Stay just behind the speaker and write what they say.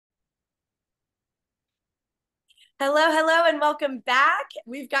Hello, hello, and welcome back.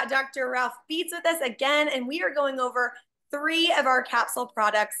 We've got Dr. Ralph Bietz with us again, and we are going over three of our capsule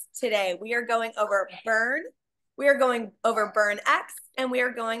products today. We are going over Burn, we are going over Burn X, and we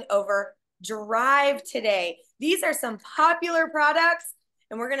are going over Drive today. These are some popular products,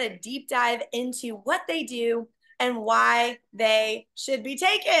 and we're going to deep dive into what they do and why they should be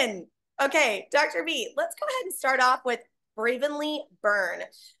taken. Okay, Dr. B, let's go ahead and start off with Bravenly Burn.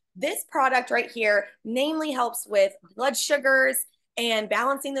 This product right here namely helps with blood sugars and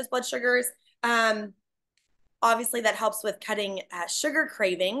balancing those blood sugars. Um, Obviously, that helps with cutting sugar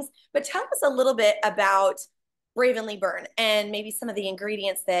cravings. But tell us a little bit about Bravenly Burn and maybe some of the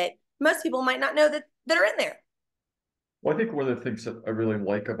ingredients that most people might not know that are in there. Well, I think one of the things that I really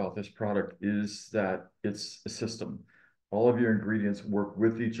like about this product is that it's a system. All of your ingredients work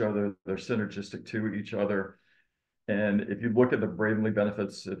with each other, they're synergistic to each other. And if you look at the Bravenly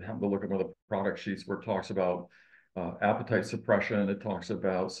benefits, have a look at one of the product sheets where it talks about appetite suppression, it talks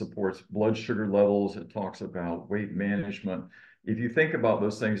about supports blood sugar levels, it talks about weight management. If you think about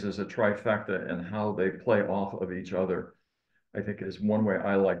those things as a trifecta and how they play off of each other, I think is one way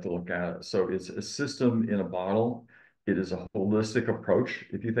I like to look at it. So it's a system in a bottle. It is a holistic approach,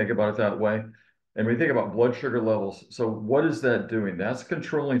 if you think about it that way. And when you think about blood sugar levels, so what is that doing? That's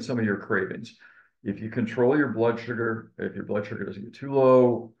controlling some of your cravings. If you control your blood sugar, if your blood sugar doesn't get too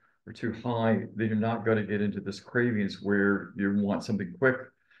low or too high, then you're not going to get into this cravings where you want something quick.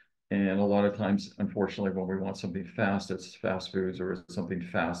 And a lot of times, unfortunately, when we want something fast, it's fast foods or it's something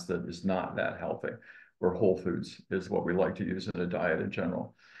fast that is not that healthy, or whole foods is what we like to use in a diet in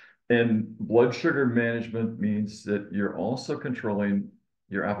general. And blood sugar management means that you're also controlling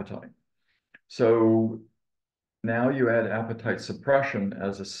your appetite. So now you add appetite suppression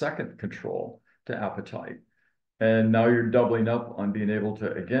as a second control to appetite. And now you're doubling up on being able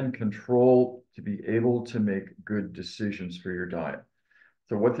to, again, control to be able to make good decisions for your diet.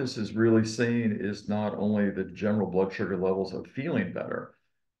 So what this is really saying is not only the general blood sugar levels of feeling better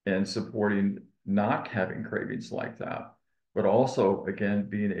and supporting not having cravings like that, but also, again,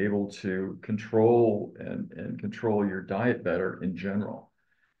 being able to control and control your diet better in general.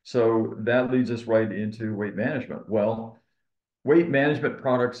 So that leads us right into weight management. Well, weight management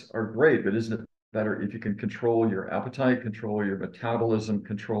products are great, but isn't it better if you can control your appetite, control your metabolism,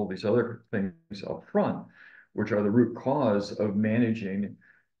 control these other things up front, which are the root cause of managing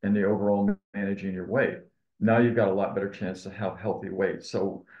and the overall managing your weight. Now you've got a lot better chance to have healthy weight.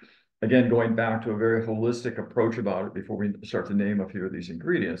 So again, going back to a very holistic approach about it before we start to name a few of these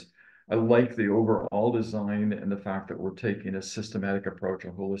ingredients, I like the overall design and the fact that we're taking a systematic approach,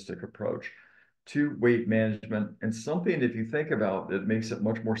 a holistic approach to weight management, and something, if you think about, that makes it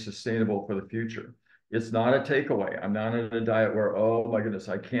much more sustainable for the future. It's not a takeaway. I'm not on a diet where, oh my goodness,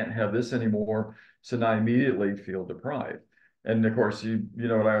 I can't have this anymore. So now I immediately feel deprived. And of course, you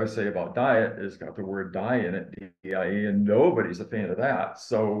know what I always say about diet is got the word die in it, DIE, and nobody's a fan of that.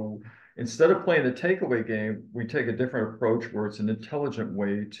 So instead of playing the takeaway game, we take a different approach where it's an intelligent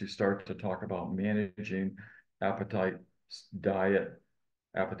way to start to talk about managing appetite, diet,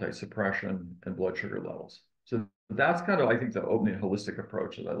 appetite suppression, and blood sugar levels. So that's kind of, I think, the opening holistic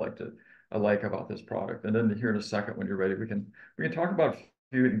approach that I like about this product. And then here in a second, when you're ready, we can talk about a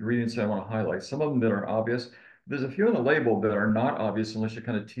few ingredients that I want to highlight. Some of them that are obvious. There's a few on the label that are not obvious unless you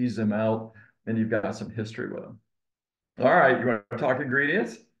kind of tease them out and you've got some history with them. All right, you want to talk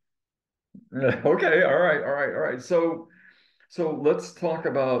ingredients? Okay, all right. So let's talk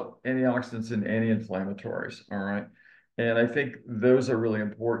about antioxidants and anti-inflammatories. All right. And I think those are really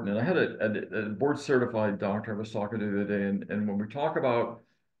important. And I had a board certified doctor I was talking to the other day. And when we talk about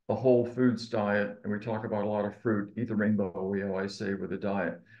a whole foods diet and we talk about a lot of fruit, eat the rainbow, we always say with a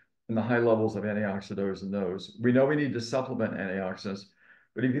diet, and the high levels of antioxidants in those, we know we need to supplement antioxidants.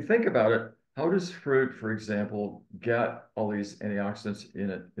 But if you think about it, how does fruit, for example, get all these antioxidants in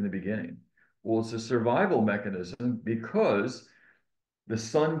it in the beginning? Well, it's a survival mechanism because the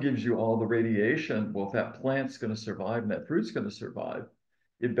sun gives you all the radiation. Well, if that plant's going to survive and that fruit's going to survive,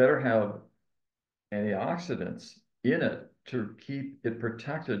 it better have antioxidants in it to keep it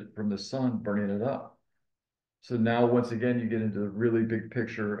protected from the sun burning it up. So now, once again, you get into the really big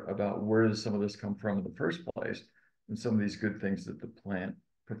picture about where does some of this come from in the first place, and some of these good things that the plant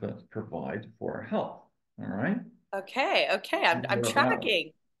provide for our health. All right. Okay, okay, I'm About that one.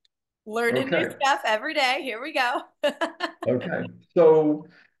 tracking, learning new Okay. stuff every day. Here we go. Okay, so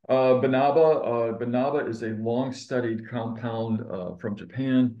banaba is a long-studied compound from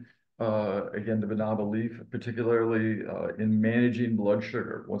Japan. Again, the banaba leaf, particularly in managing blood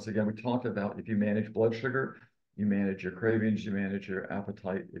sugar. Once again, we talked about if you manage blood sugar, you manage your cravings, you manage your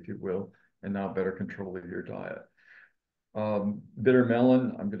appetite, if you will, and now better control of your diet. Bitter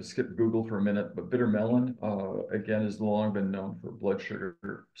melon, I'm going to skip Google for a minute, but bitter melon, again, has long been known for blood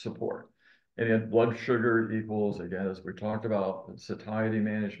sugar support. And yet blood sugar equals, again, as we talked about, satiety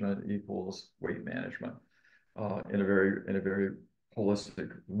management equals weight management in a very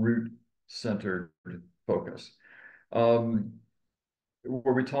holistic, root-centered focus. Um,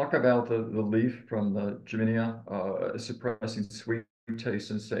 where we talk about the leaf from the Gymnea suppressing sweet taste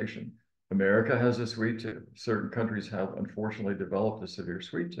sensation. America has a sweet tooth. Certain countries have unfortunately developed a severe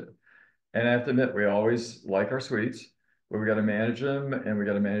sweet tooth. And I have to admit, we always like our sweets, but we got to manage them and we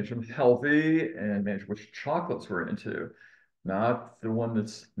got to manage them healthy and manage which chocolates we're into, not the one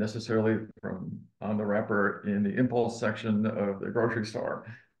that's necessarily from on the wrapper in the impulse section of the grocery store,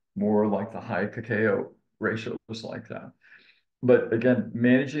 more like the high cacao ratios like that. But again,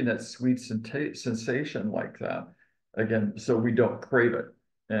 managing that sweet sensation like that, again, so we don't crave it.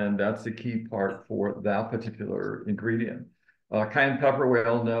 And that's the key part for that particular ingredient. Cayenne pepper, we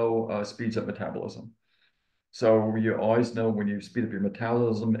all know, speeds up metabolism. So you always know when you speed up your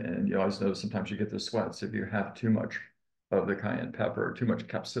metabolism, and you always know sometimes you get the sweats if you have too much of the cayenne pepper, too much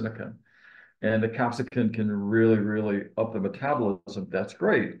capsicum. And the capsicum can really, really up the metabolism. That's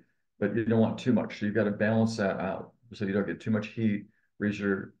great, but you don't want too much. So you've got to balance that out so you don't get too much heat, raise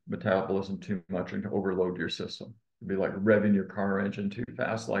your metabolism too much, and overload your system. It'd be like revving your car engine too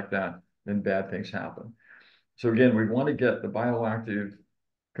fast like that, then bad things happen. So again, we want to get the bioactive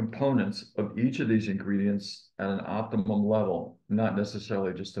components of each of these ingredients at an optimum level, not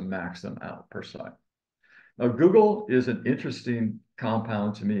necessarily just to max them out per se. Now, Google is an interesting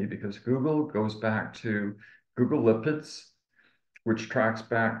compound to me because Google goes back to Google lipids, which tracks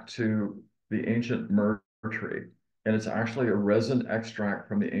back to the ancient myrrh tree. And it's actually a resin extract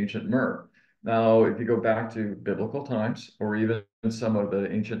from the ancient myrrh. Now, if you go back to biblical times, or even some of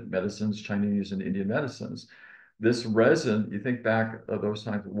the ancient medicines, Chinese and Indian medicines, this resin, you think back of those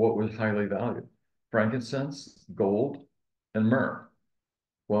times, what was highly valued? Frankincense, gold, and myrrh.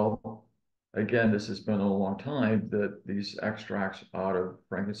 Well, again, this has been a long time that these extracts out of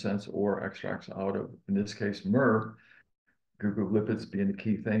frankincense or extracts out of, in this case, myrrh, group of lipids being the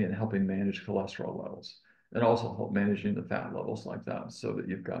key thing in helping manage cholesterol levels and also help managing the fat levels like that so that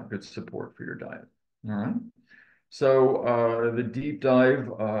you've got good support for your diet. All right. So the deep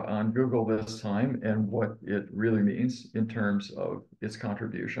dive on Google this time and what it really means in terms of its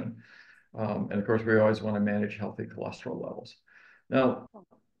contribution. And of course, we always want to manage healthy cholesterol levels. Now,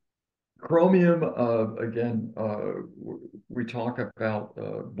 chromium, again, we talk about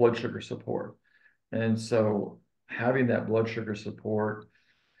blood sugar support. And so having that blood sugar support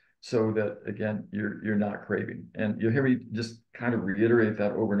so that, again, you're not craving. And you'll hear me just kind of reiterate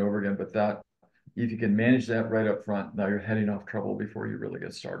that over and over again, but that if you can manage that right up front, now you're heading off trouble before you really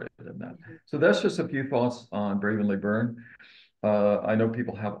get started in that. So that's just a few thoughts on Bravenly Burn. I know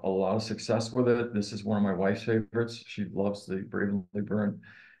people have a lot of success with it. This is one of my wife's favorites. She loves the Bravenly Burn.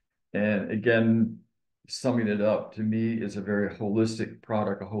 And again, summing it up to me is a very holistic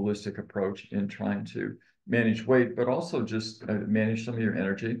product, a holistic approach in trying to manage weight, but also just manage some of your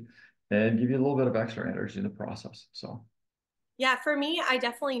energy and give you a little bit of extra energy in the process. So. Yeah, for me, I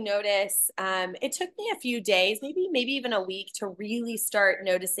definitely notice it took me a few days, maybe even a week to really start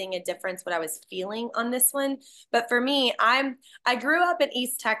noticing a difference what I was feeling on this one. But for me, I grew up in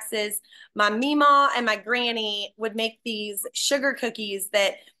East Texas. My Mima and my granny would make these sugar cookies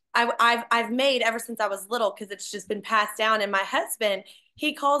that I've made ever since I was little because it's just been passed down. And my husband,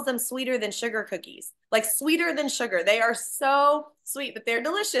 he calls them sweeter than sugar cookies, like sweeter than sugar. They are so sweet, but they're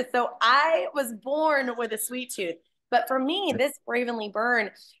delicious. So I was born with a sweet tooth. But for me, this Bravenly Burn,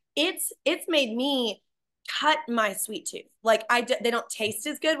 it's made me cut my sweet tooth. Like they don't taste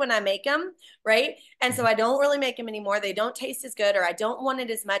as good when I make them, right? And so I don't really make them anymore. They don't taste as good, or I don't want it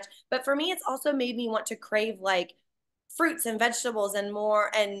as much. But for me, it's also made me want to crave like fruits and vegetables and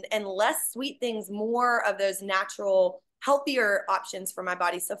more and less sweet things, more of those natural healthier options for my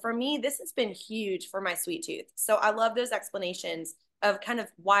body. So for me, this has been huge for my sweet tooth. So I love those explanations of kind of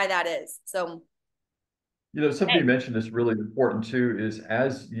why that is. So Something you mentioned that's really important too is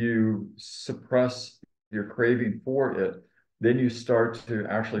as you suppress your craving for it, then you start to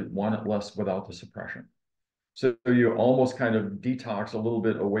actually want it less without the suppression. So you almost kind of detox a little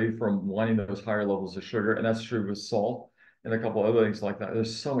bit away from wanting those higher levels of sugar. And that's true with salt and a couple other things like that.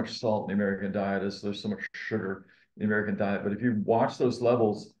 There's so much salt in the American diet, as there's so much sugar in the American diet. But if you watch those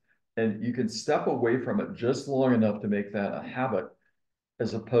levels and you can step away from it just long enough to make that a habit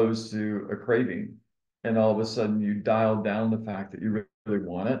as opposed to a craving, and all of a sudden you dial down the fact that you really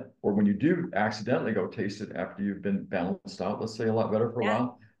want it, or when you do accidentally go taste it after you've been balanced out, let's say a lot better for a yeah.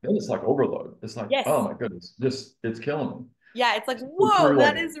 while, then it's like overload. It's like, Yes. oh my goodness, just it's killing me. Yeah, it's like, Go whoa, through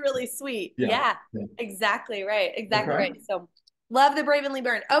that like, is really sweet. yeah, Yeah, yeah. exactly right. Exactly Okay. right. So love the Bravenly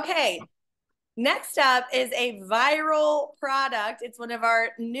Burn. Okay. Next up is a viral product. It's one of our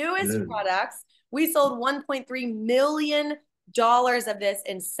It newest is. products. We sold $1.3 million of this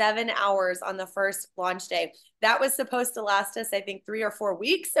in 7 hours on the first launch day. That was supposed to last us, I think, 3 or 4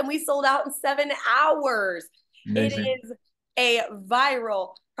 weeks, and we sold out in 7 hours. It Amazing. is a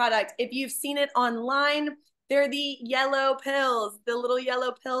viral product. If you've seen it online, they're the yellow pills, the little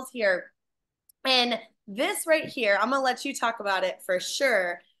yellow pills here. And this right here, I'm gonna let you talk about it for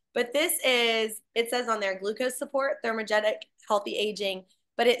sure. But this is, it says on there, glucose support, thermogenic, healthy aging,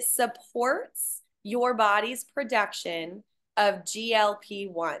 but it supports your body's production of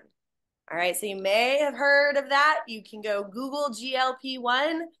GLP-1. All right, so you may have heard of that. You can go Google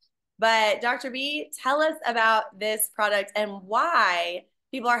GLP-1. But Dr. B, tell us about this product and why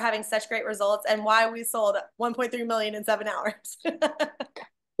people are having such great results and why we sold 1.3 million in 7 hours.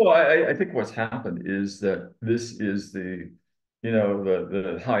 Well, I think what's happened is that this is the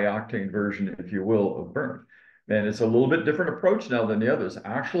high octane version, if you will, of burn. And it's a little bit different approach now than the others.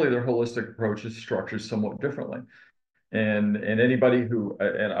 Actually, their holistic approach is structured somewhat differently. And anybody who,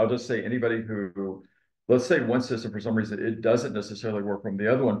 and I'll just say anybody who, let's say one system for some reason it doesn't necessarily work from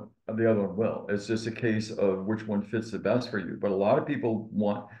the other one will. It's just a case of which one fits the best for you. But a lot of people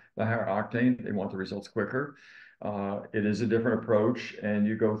want the higher octane, they want the results quicker. It is a different approach, and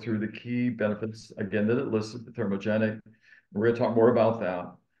you go through the key benefits again that it lists: the thermogenic. We're going to talk more about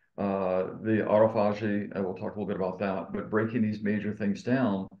that. The autophagy, and we'll talk a little bit about that. But breaking these major things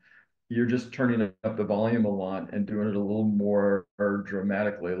down, you're just turning up the volume a lot and doing it a little more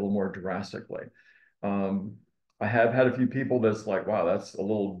dramatically, a little more drastically. Um, I have had a few people that's like, wow, that's a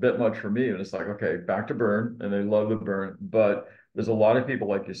little bit much for me. And it's like, okay, back to burn. And they love the burn. But there's a lot of people,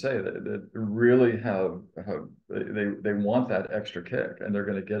 like you say, that really have they want that extra kick, and they're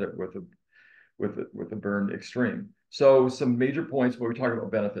going to get it with the burn extreme. So some major points when we talk about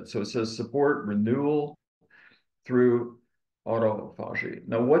benefits. So it says support renewal through autophagy.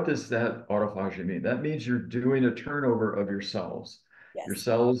 Now, what does that autophagy mean? That means you're doing a turnover of your cells. Your Yes.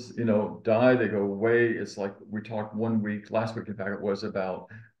 cells, die, they go away. It's like we talked last week, in fact, it was about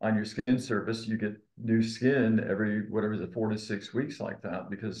on your skin surface, you get new skin every, whatever is it, 4 to 6 weeks like that,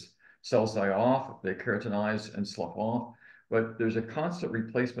 because cells die off, they keratinize and slough off. But there's a constant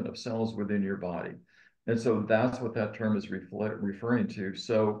replacement of cells within your body. And so that's what that term is referring to.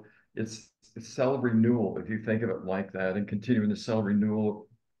 So it's cell renewal, if you think of it like that, and continuing the cell renewal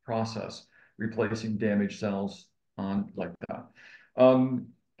process, replacing damaged cells on like that.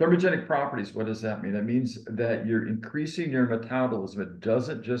 Thermogenic properties, what does that mean? That means that you're increasing your metabolism. It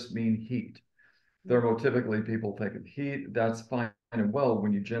doesn't just mean heat. Thermotypically, people think of heat. That's fine and well.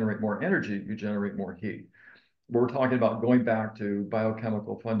 When you generate more energy, you generate more heat. We're talking about going back to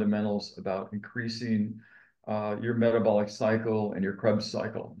biochemical fundamentals about increasing your metabolic cycle and your Krebs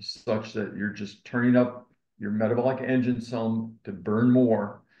cycle, such that you're just turning up your metabolic engine some to burn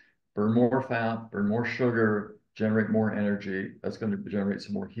more fat, burn more sugar, generate more energy. That's going to generate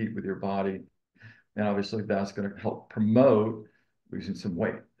some more heat with your body. And obviously, that's going to help promote losing some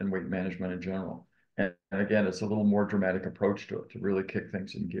weight and weight management in general. And again, it's a little more dramatic approach to it to really kick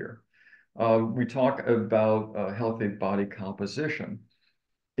things in gear. We talk about healthy body composition.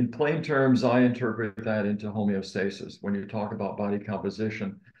 In plain terms, I interpret that into homeostasis. When you talk about body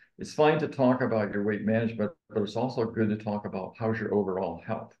composition, it's fine to talk about your weight management, but it's also good to talk about how's your overall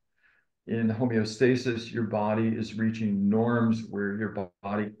health. In homeostasis, your body is reaching norms where your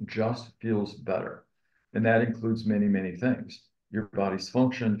body just feels better. And that includes many, many things. Your body's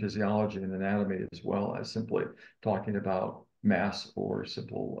function, physiology, and anatomy, as well as simply talking about mass or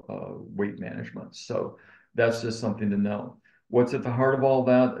simple weight management. So that's just something to know. What's at the heart of all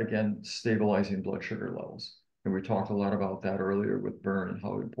that? Again, stabilizing blood sugar levels. And we talked a lot about that earlier with burn and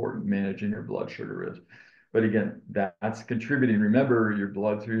how important managing your blood sugar is. But again, that's contributing. Remember, your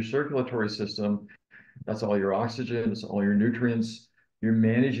blood through your circulatory system, that's all your oxygen, it's all your nutrients. You're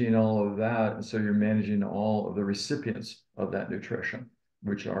managing all of that. And so you're managing all of the recipients of that nutrition,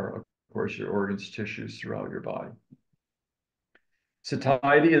 which are, of course, your organs, tissues throughout your body.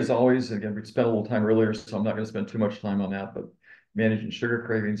 Satiety is always, again, we spent a little time earlier, so I'm not going to spend too much time on that, but managing sugar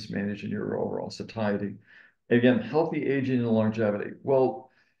cravings, managing your overall satiety. Again, healthy aging and longevity. Well,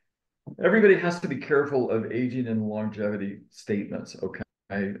 everybody has to be careful of aging and longevity statements, okay?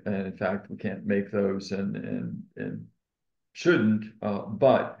 And in fact, we can't make those and shouldn't.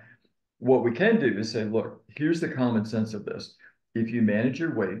 But what we can do is say, look, here's the common sense of this. If you manage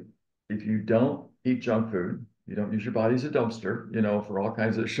your weight, if you don't eat junk food, You don't use your body as a dumpster, for all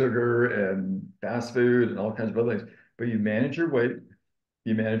kinds of sugar and fast food and all kinds of other things. But you manage your weight,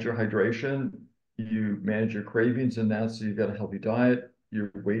 you manage your hydration, you manage your cravings and that, so you've got a healthy diet.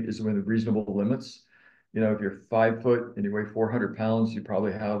 Your weight is within reasonable limits. If you're 5 foot and you weigh 400 pounds, you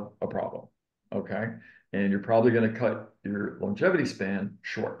probably have a problem. Okay. And you're probably going to cut your longevity span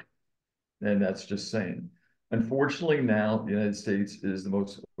short. And that's just saying. Unfortunately, now the United States is the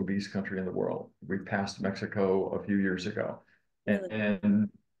most obese country in the world. We passed Mexico a few years ago. Really? And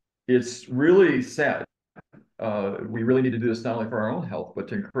it's really sad. We really need to do this not only for our own health, but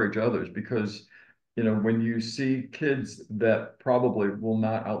to encourage others because, when you see kids that probably will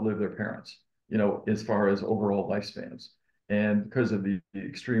not outlive their parents, as far as overall lifespans, and because of the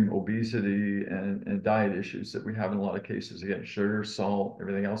extreme obesity and diet issues that we have in a lot of cases, again, sugar, salt,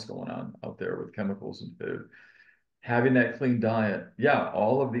 everything else going on out there with chemicals and food, having that clean diet, yeah,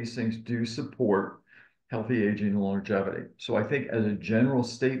 all of these things do support healthy aging and longevity. So I think as a general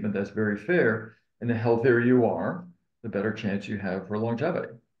statement, that's very fair. And the healthier you are, the better chance you have for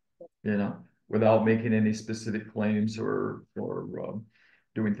longevity, without making any specific claims or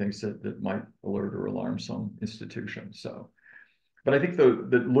doing things that might alert or alarm some institution. So, but I think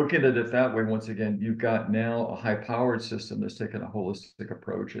that looking at it that way, once again, you've got now a high-powered system that's taken a holistic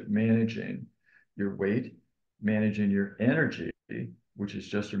approach at managing your weight, managing your energy, which is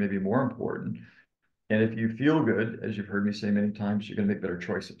just or maybe more important. And if you feel good, as you've heard me say many times, you're going to make better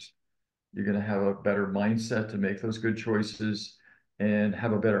choices. You're going to have a better mindset to make those good choices and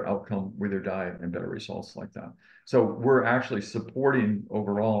have a better outcome with your diet and better results like that. So we're actually supporting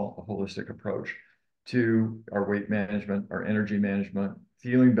overall a holistic approach to our weight management, our energy management,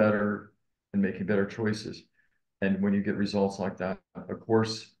 feeling better and making better choices. And when you get results like that, of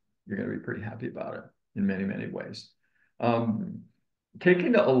course, you're going to be pretty happy about it in many, many ways.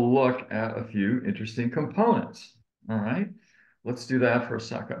 Taking a look at a few interesting components. All right, let's do that for a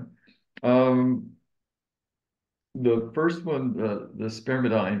second. The first one, the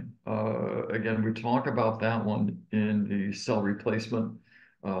spermidine, again, we talk about that one in the cell replacement.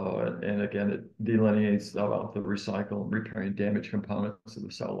 And again, it delineates about the recycle and repairing damaged components of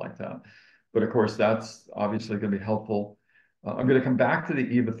the cell like that. But of course, that's obviously going to be helpful. I'm going to come back to the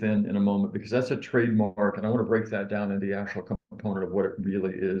Evothin in a moment because that's a trademark, and I want to break that down into the actual component of what it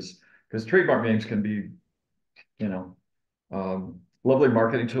really is. Because trademark names can be, lovely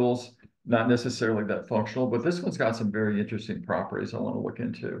marketing tools, not necessarily that functional, but this one's got some very interesting properties I want to look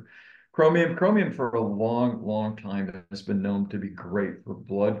into. Chromium for a long, long time has been known to be great for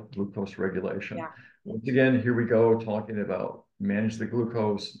blood glucose regulation. Yeah. Once again, here we go talking about manage the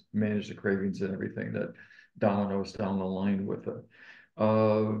glucose, manage the cravings and everything that dominoes down the line with it.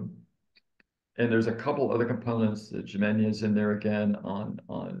 And there's a couple other components. The Gemenia is in there again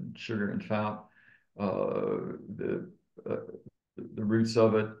on sugar and fat. The uh, the roots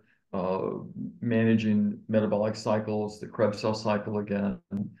of it, managing metabolic cycles, the Krebs cell cycle again.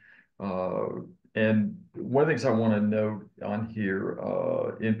 And one of the things I want to note on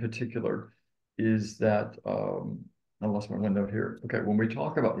here in particular is that I lost my one note here. Okay, when we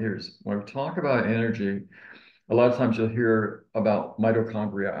talk about energy, a lot of times you'll hear about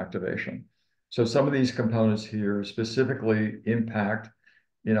mitochondria activation. So some of these components here specifically impact,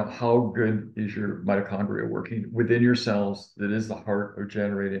 how good is your mitochondria working within your cells that is the heart of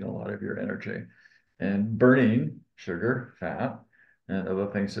generating a lot of your energy and burning sugar, fat, and other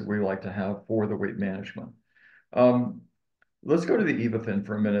things that we like to have for the weight management. Let's go to the Evothin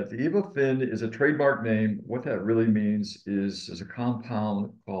for a minute. The Evothin is a trademark name. What that really means is a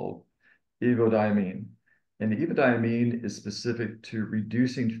compound called evodimine. And the evodimine is specific to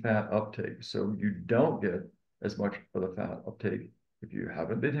reducing fat uptake. So you don't get as much of the fat uptake if you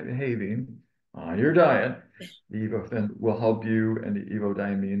haven't been behaving on your diet. The Evothin will help you, and the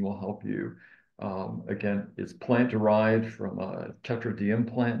evodimine will help you. Again, it's plant derived from a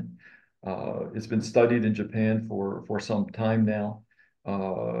tetradium plant. It's been studied in Japan for some time now.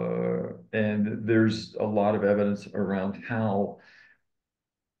 And there's a lot of evidence around how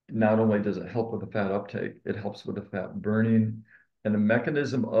not only does it help with the fat uptake, it helps with the fat burning. And the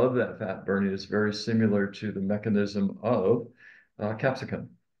mechanism of that fat burning is very similar to the mechanism of capsicum.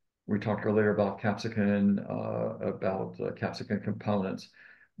 We talked earlier about capsicum, capsicum components,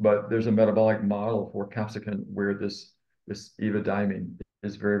 but there's a metabolic model for capsicum where this evodimine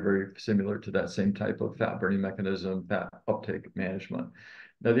is very, very similar to that same type of fat burning mechanism, fat uptake management.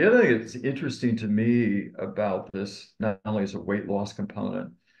 Now, the other thing that's interesting to me about this, not only as a weight loss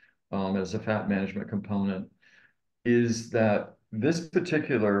component, as a fat management component, is that this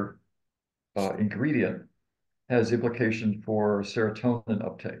particular ingredient has implication for serotonin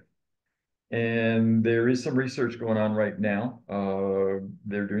uptake. And there is some research going on right now.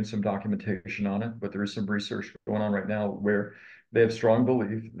 They're doing some documentation on it, but there is some research going on right now where they have strong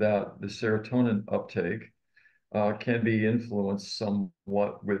belief that the serotonin uptake can be influenced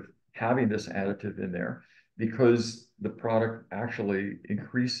somewhat with having this additive in there because the product actually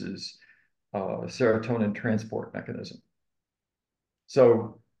increases serotonin transport mechanism.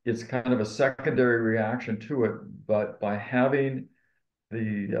 So it's kind of a secondary reaction to it, but by having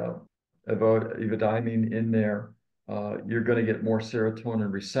the evodimine in there, you're going to get more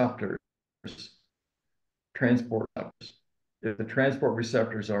serotonin receptors, transport receptors. If the transport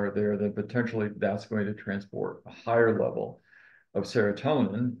receptors are there, then potentially that's going to transport a higher level of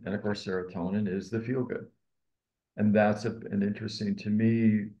serotonin. And of course, serotonin is the feel good. And that's an interesting, to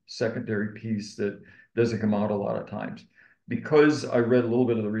me, secondary piece that doesn't come out a lot of times. Because I read a little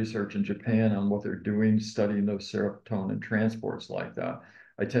bit of the research in Japan on what they're doing, studying those serotonin transports like that,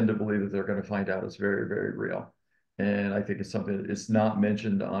 I tend to believe that they're going to find out it's very, very real. And I think it's something that it's not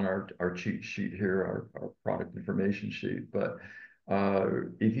mentioned on our cheat sheet here, our product information sheet. But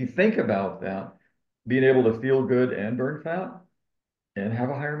if you think about that, being able to feel good and burn fat and have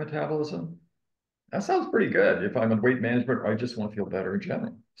a higher metabolism, that sounds pretty good. If I'm in weight management, I just want to feel better in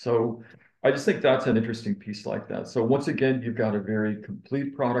general. So I just think that's an interesting piece like that. So once again, you've got a very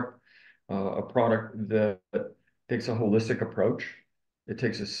complete product, a product that takes a holistic approach. It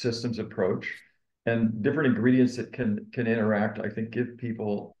takes a systems approach, and different ingredients that can interact. I think give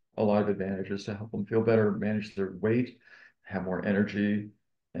people a lot of advantages to help them feel better, manage their weight, have more energy,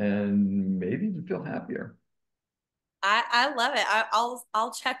 and maybe even feel happier. I love it.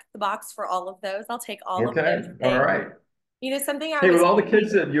 I'll check the box for all of those. I'll take all of Okay, those all things. right. You know, something I Hey, with was all the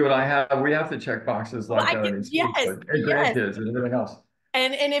kids that you and I have, we have to check boxes well, like I that. I can mean, yes, seriously, and yes. grandkids and everything else.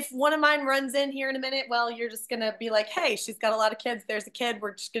 And if one of mine runs in here in a minute, well, you're just gonna be like, hey, she's got a lot of kids. There's a kid.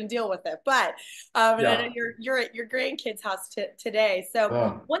 We're just gonna deal with it. But and I know Yeah. you're at your grandkids' house today. So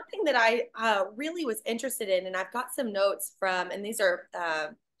Uh, one thing that I really was interested in, and I've got some notes from, and these are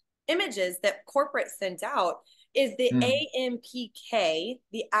images that corporate sent out, is the mm, AMPK,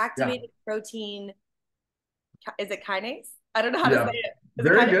 the yeah. activated protein. Is it kinase? I don't know how to say Yeah. it. Is it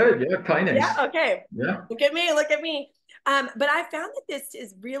Very kinase? good. Yeah. Yeah, Kinase. okay. Yeah. Look at me, look at me. But I found that this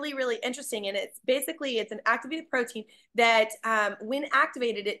is really, really interesting. And it's basically, it's an activated protein that when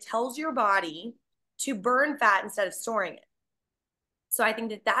activated, it tells your body to burn fat instead of storing it. So I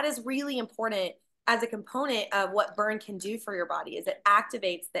think that that is really important as a component of what burn can do for your body is it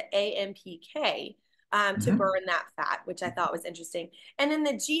activates the AMPK to Hmm. burn that fat, which I thought was interesting. And then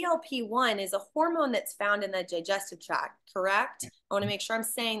the GLP-1 is a hormone that's found in the digestive tract, correct? I want to make sure I'm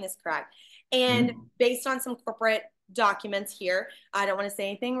saying this correct. And Hmm. based on some corporate documents here, I don't want to say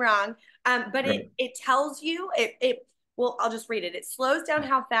anything wrong, but it, Right. it tells you, well, I'll just read it. It slows down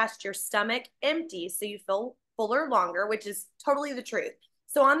how fast your stomach empties so you feel fuller longer, which is totally the truth.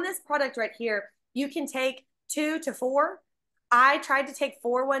 So on this product right here, you can take 2 to 4. I tried to take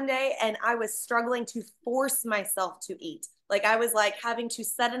 4 one day and I was struggling to force myself to eat. Like I was like having to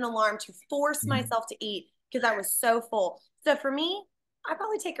set an alarm to force Mhm. myself to eat because I was so full. So for me, I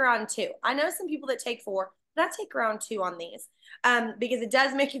probably take around 2. I know some people that take 4, but I take around 2 on these because it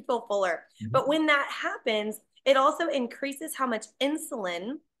does make you feel fuller. But Mhm. when that happens, it also increases how much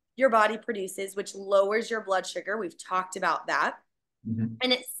insulin your body produces, which lowers your blood sugar. We've talked about that. Mhm.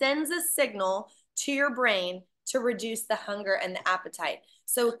 And it sends a signal to your brain to reduce the hunger and the appetite.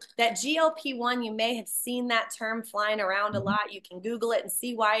 So that GLP-1, you may have seen that term flying around a Mhm. lot. You can Google it and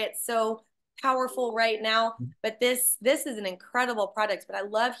see why it's so powerful right now. But this is an incredible product. But I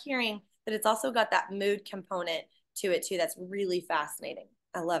love hearing that it's also got that mood component to it too. That's really fascinating.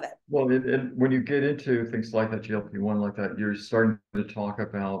 I love it. Well, when you get into things like that GLP-1 like that, you're starting to talk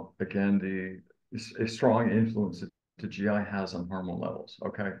about again a strong influence that the GI has on hormone levels,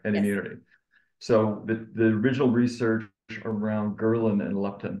 okay, and Yes. immunity. So the original research around ghrelin and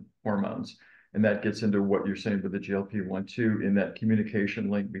leptin hormones, and that gets into what you're saying with the GLP-1 too, in that communication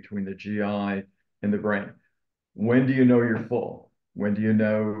link between the GI and the brain. When do you know you're full? When do you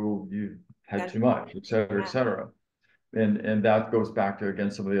know you've had Yeah. too much, et cetera, et Yeah. cetera? And that goes back to again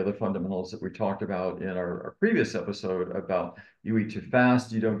some of the other fundamentals that we talked about in our previous episode about you eat too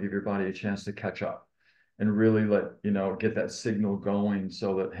fast, you don't give your body a chance to catch up and really let get that signal going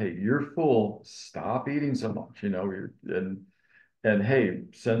so that hey, you're full, stop eating so much, and hey,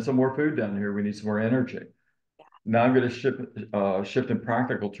 send some more food down here, we need some more energy. Now I'm going to shift in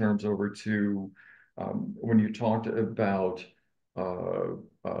practical terms over to when you talked about uh,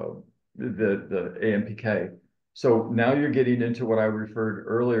 uh, the AMPK. So now you're getting into what I referred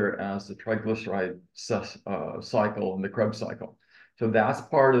earlier as the triglyceride cycle and the Krebs cycle. So that's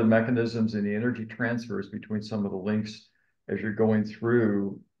part of the mechanisms and the energy transfers between some of the links as you're going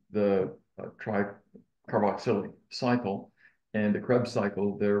through the tricarboxylic cycle and the Krebs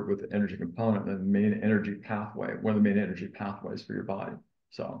cycle there with the energy component and the main energy pathway, one of the main energy pathways for your body.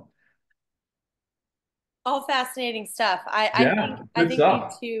 So All fascinating stuff. I yeah, think I good think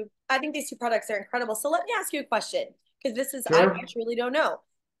stuff. these two products are incredible. So let me ask you a question, because this is I Sure. truly don't know.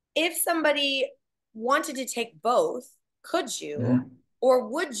 If somebody wanted to take both, could you, Mhm. or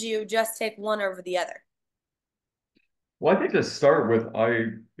would you just take one over the other? Well, I think to start with,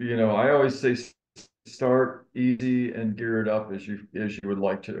 I always say start easy and gear it up as you would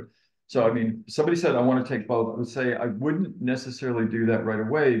like to. So, I mean, somebody said I want to take both. I would say I wouldn't necessarily do that right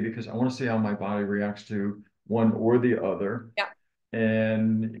away because I want to see how my body reacts to one or the other. Yeah.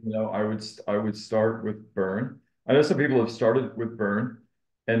 And I would start with burn. I know some people have started with burn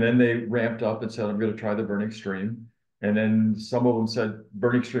and then they ramped up and said, I'm going to try the burn extreme. And then some of them said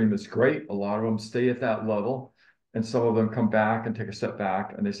burn extreme is great. A lot of them stay at that level. And some of them come back and take a step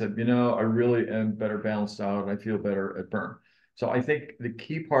back and they said, I really am better balanced out and I feel better at burn. So I think the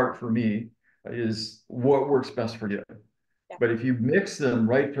key part for me is what works best for you. Yeah. But if you mix them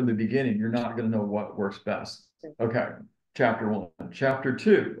right from the beginning, you're not going to know what works best. Okay, chapter one. Chapter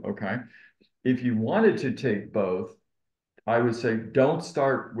two, okay. If you wanted to take both, I would say don't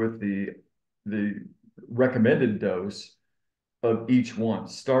start with the recommended dose of each one.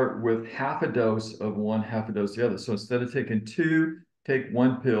 Start with half a dose of one, half a dose of the other. So instead of taking two, take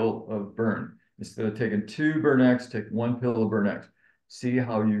one pill of burn. Instead of taking two burn X, take one pill of burn X. See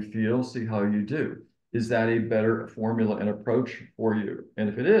how you feel, see how you do. Is that a better formula and approach for you? And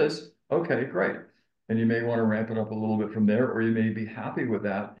if it is, okay, great. And you may want to ramp it up a little bit from there, or you may be happy with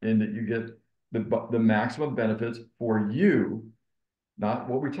that in that you get the maximum benefits for you, not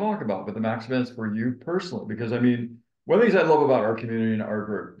what we talk about, but the maximum benefits for you personally. Because I mean, one of the things I love about our community and our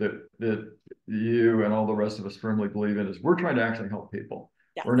group that you and all the rest of us firmly believe in is we're trying to actually help people.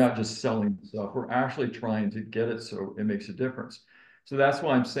 Yes. We're not just selling stuff. We're actually trying to get it so it makes a difference. So that's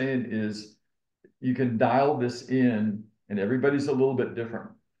what I'm saying is you can dial this in, and everybody's a little bit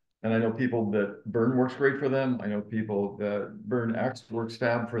different. And I know people that burn works great for them. I know people that burn X works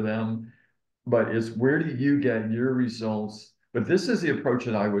fab for them. But it's where do you get your results? But this is the approach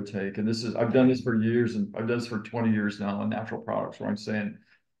that I would take. And I've done this for years and I've done this for 20 years now on natural products where I'm saying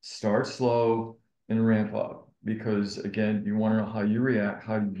start slow and ramp up. Because again, you want to know how you react,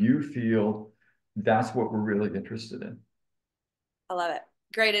 how you feel. That's what we're really interested in. I love it.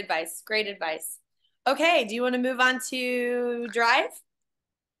 Great advice. Great advice. Okay, do you want to move on to drive?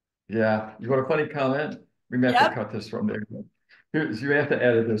 Yeah. You want a funny comment? We may have to Yep. cut this from there. Here's, you may have to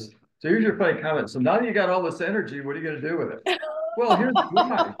edit this. So here's your funny comment. So now you got all this energy. What are you going to do with it? Well, here's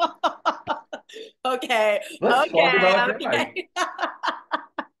why. Okay. Let's talk Okay. about drive. Okay.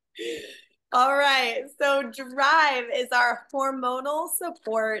 All right. So drive is our hormonal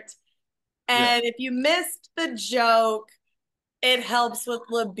support. Yeah. And if you missed the joke, it helps with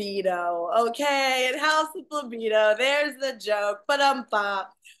libido. Okay. It helps with libido. There's the joke. But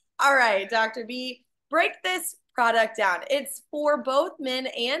all right, Dr. B, break this product down. It's for both men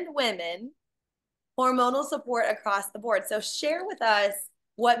and women, hormonal support across the board. So share with us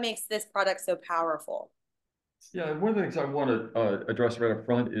what makes this product so powerful. Yeah, one of the things I want to address right up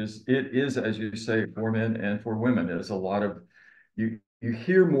front is it is, as you say, for men and for women. There's a lot of you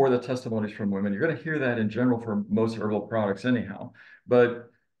hear more of the testimonies from women. You're going to hear that in general for most herbal products, anyhow. But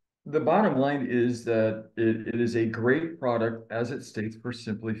the bottom line is that it is a great product, as it states, for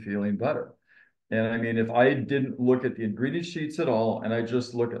simply feeling better. And I mean, if I didn't look at the ingredient sheets at all, and I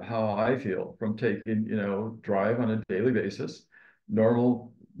just look at how I feel from taking, drive on a daily basis,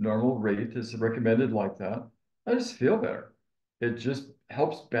 normal rate is recommended like that. I just feel better. It just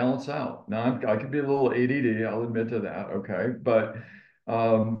helps balance out. Now I can be a little ADD, I'll admit to that, okay, but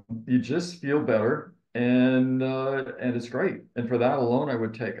you just feel better, and it's great. And for that alone, I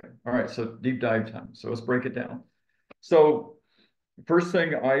would take it. All right, so deep dive time. So let's break it down. So first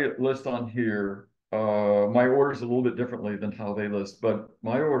thing I list on here, my order is a little bit differently than how they list, but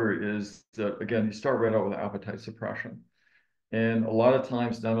my order is that, again, you start right out with appetite suppression. And a lot of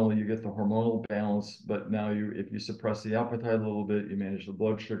times, not only you get the hormonal balance, but now if you suppress the appetite a little bit, you manage the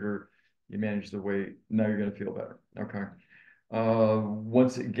blood sugar, you manage the weight, now you're going to feel better. Okay.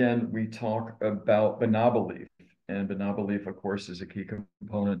 Once again, we talk about banana leaf, and banana leaf, of course, is a key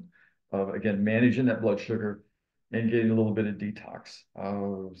component of, again, managing that blood sugar and getting a little bit of detox.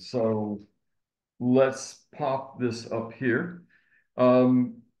 So let's pop this up here.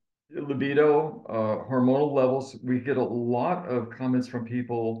 Um, Libido, hormonal levels, we get a lot of comments from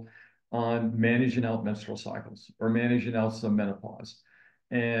people on managing out menstrual cycles or managing out some menopause.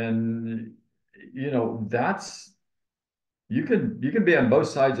 And, that's, you can be on both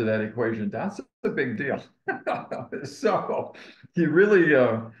sides of that equation. That's a big deal. So you really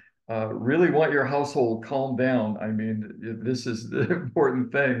want your household calmed down. I mean, this is the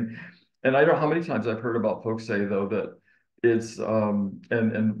important thing. And I don't know how many times I've heard about folks say though that it's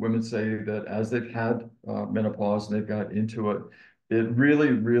and women say that as they've had menopause and they've got into it, it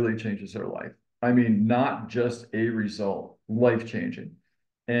really changes their life. I mean, not just a result, life changing.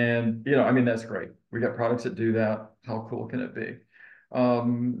 And, I mean, that's great. We got products that do that. How cool can it be?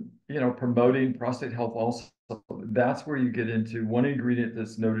 Promoting prostate health also, that's where you get into one ingredient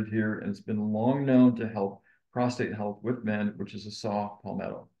that's noted here, and it's been long known to help prostate health with men, which is a saw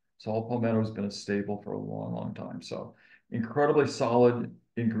palmetto. Saw palmetto has been a staple for a long time. So incredibly solid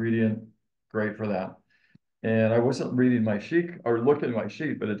ingredient, great for that. And I wasn't reading my sheet or looking at my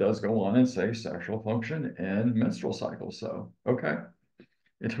sheet, but it does go on and say sexual function and menstrual cycle. So, okay,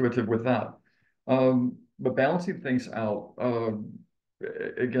 intuitive with that. But balancing things out,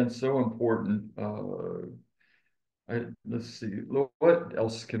 again, so important. Let's see, what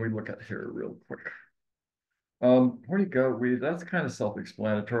else can we look at here real quick? Horny goat weed, that's kind of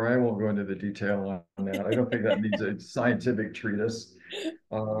self-explanatory. I won't go into the detail on that. I don't think that needs a scientific treatise.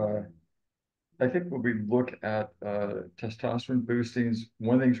 Uh, I think when we look at testosterone boostings,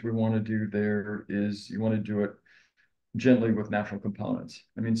 one of the things we want to do there is you want to do it gently with natural components.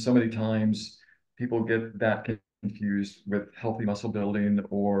 I mean, so many times people get that confused with healthy muscle building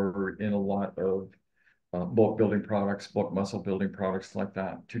or in a lot of bulk building products, bulk muscle building products like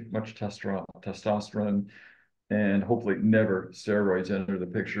that. Too much testosterone, and hopefully never steroids enter the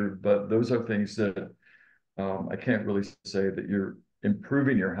picture. But those are things that I can't really say that you're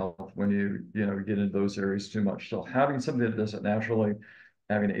improving your health when you get into those areas too much. So having something that does it naturally,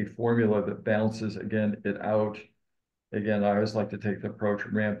 having a formula that balances again it out. Again, I always like to take the approach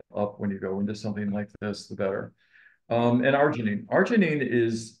ramp up when you go into something like this, the better. And arginine. Arginine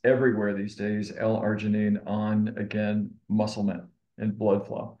is everywhere these days. L-arginine on, again, muscle men and blood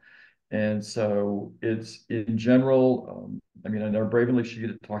flow. And so it's in general, I mean, in our Bravenly sheet,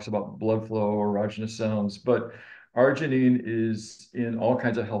 it talks about blood flow, erogenous zones, but arginine is in all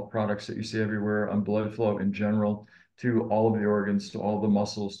kinds of health products that you see everywhere on blood flow in general to all of the organs, to all the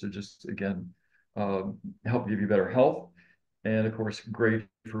muscles to just, again, help give you better health. And of course, great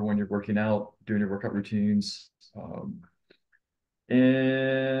for when you're working out, doing your workout routines.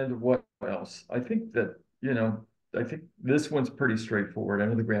 And what else? I think this one's pretty straightforward. I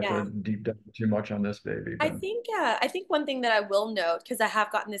don't think we have Yeah. to deep dive too much on this baby, but I think one thing that I will note, because I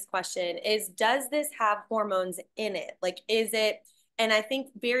have gotten this question, is does this have hormones in it? Like, is it, and I think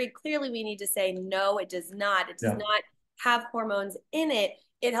very clearly we need to say, no, it does not. It does yeah, not have hormones in it.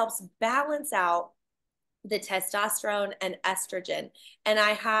 It helps balance out the testosterone and estrogen. And I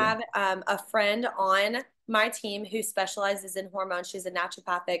yeah, have a friend on my team who specializes in hormones. She's a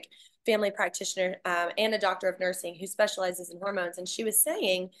naturopathic family practitioner and a doctor of nursing who specializes in hormones. And she was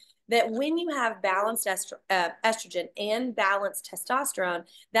saying that when you have balanced estrogen and balanced testosterone,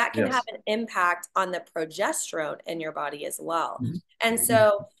 that can have yes. an impact on the progesterone in your body as well. Mhm. And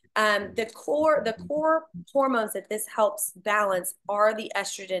so the core hormones that this helps balance are the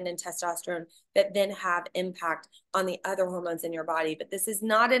estrogen and testosterone that then have impact on the other hormones in your body. But this is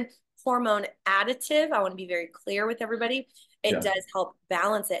not an hormone additive. I want to be very clear with everybody. It Yeah, does help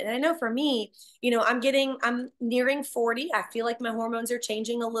balance it. And I know for me, I'm nearing 40. I feel like my hormones are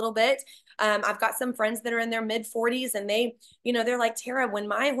changing a little bit. I've got some friends that are in their mid 40s and they're like, Tara, when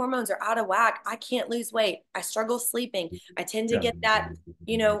my hormones are out of whack, I can't lose weight. I struggle sleeping. I tend to yeah, get that,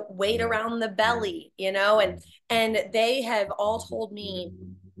 weight around the belly, and they have all told me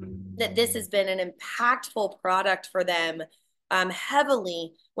that this has been an impactful product for them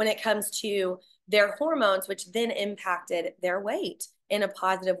heavily when it comes to their hormones, which then impacted their weight in a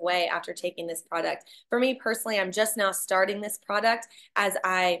positive way after taking this product. For me personally, I'm just now starting this product as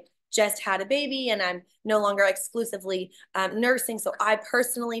I just had a baby and I'm no longer exclusively nursing. So I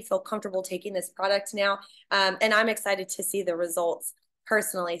personally feel comfortable taking this product now. And I'm excited to see the results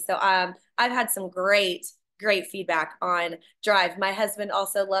personally. So I've had some great feedback on Drive. My husband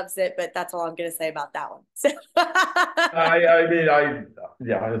also loves it, but that's all I'm going to say about that one. So I mean,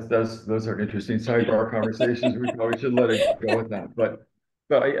 yeah, those are interesting sidebar conversations. We probably should let it go with that. But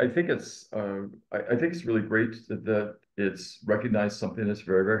I think I think it's really great that it's recognized something that's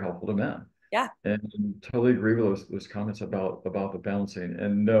very helpful to men. yeah, And totally agree with those comments about the balancing.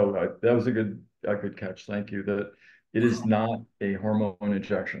 And no, that was a good catch. Thank you. That it is not a hormone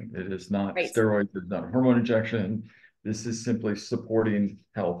injection. It is not great. steroids. It's not a hormone injection. This is simply supporting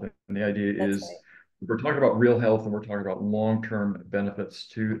health. And the idea That's is right. we're talking about real health and we're talking about long-term benefits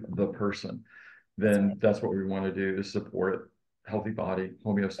to the person. That's Then right. that's what we want to do is support healthy body, Yeah.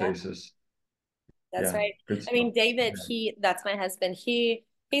 homeostasis. That's Yeah, right. good I stuff. mean, David, Yeah. that's my husband. He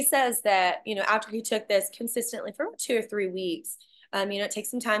says that, after he took this consistently for 2 or 3 weeks, it takes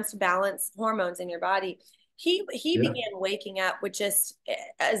some time to balance hormones in your body. He Yeah. began waking up with just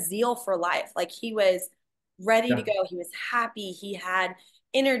a zeal for life. Like he was ready to Yeah. go. He was happy. He had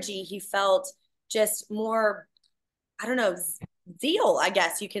energy. He felt just more, I don't know, zeal, I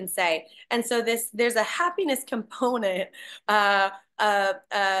guess you can say. And so there's a happiness component, uh,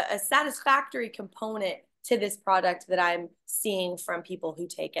 a satisfactory component to this product that I'm seeing from people who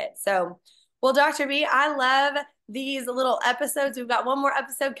take it. So, well, Dr. B, I love these little episodes. We've got one more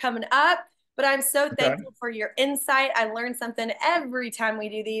episode coming up, but I'm so Okay. thankful for your insight. I learn something every time we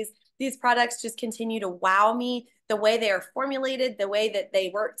do these. These products just continue to wow me, the way they are formulated, the way that they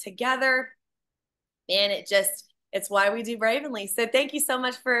work together. And it's why we do Bravenly. So thank you so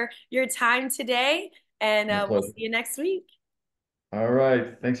much for your time today. And My we'll pleasure. see you next week. All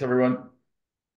right. Thanks, everyone.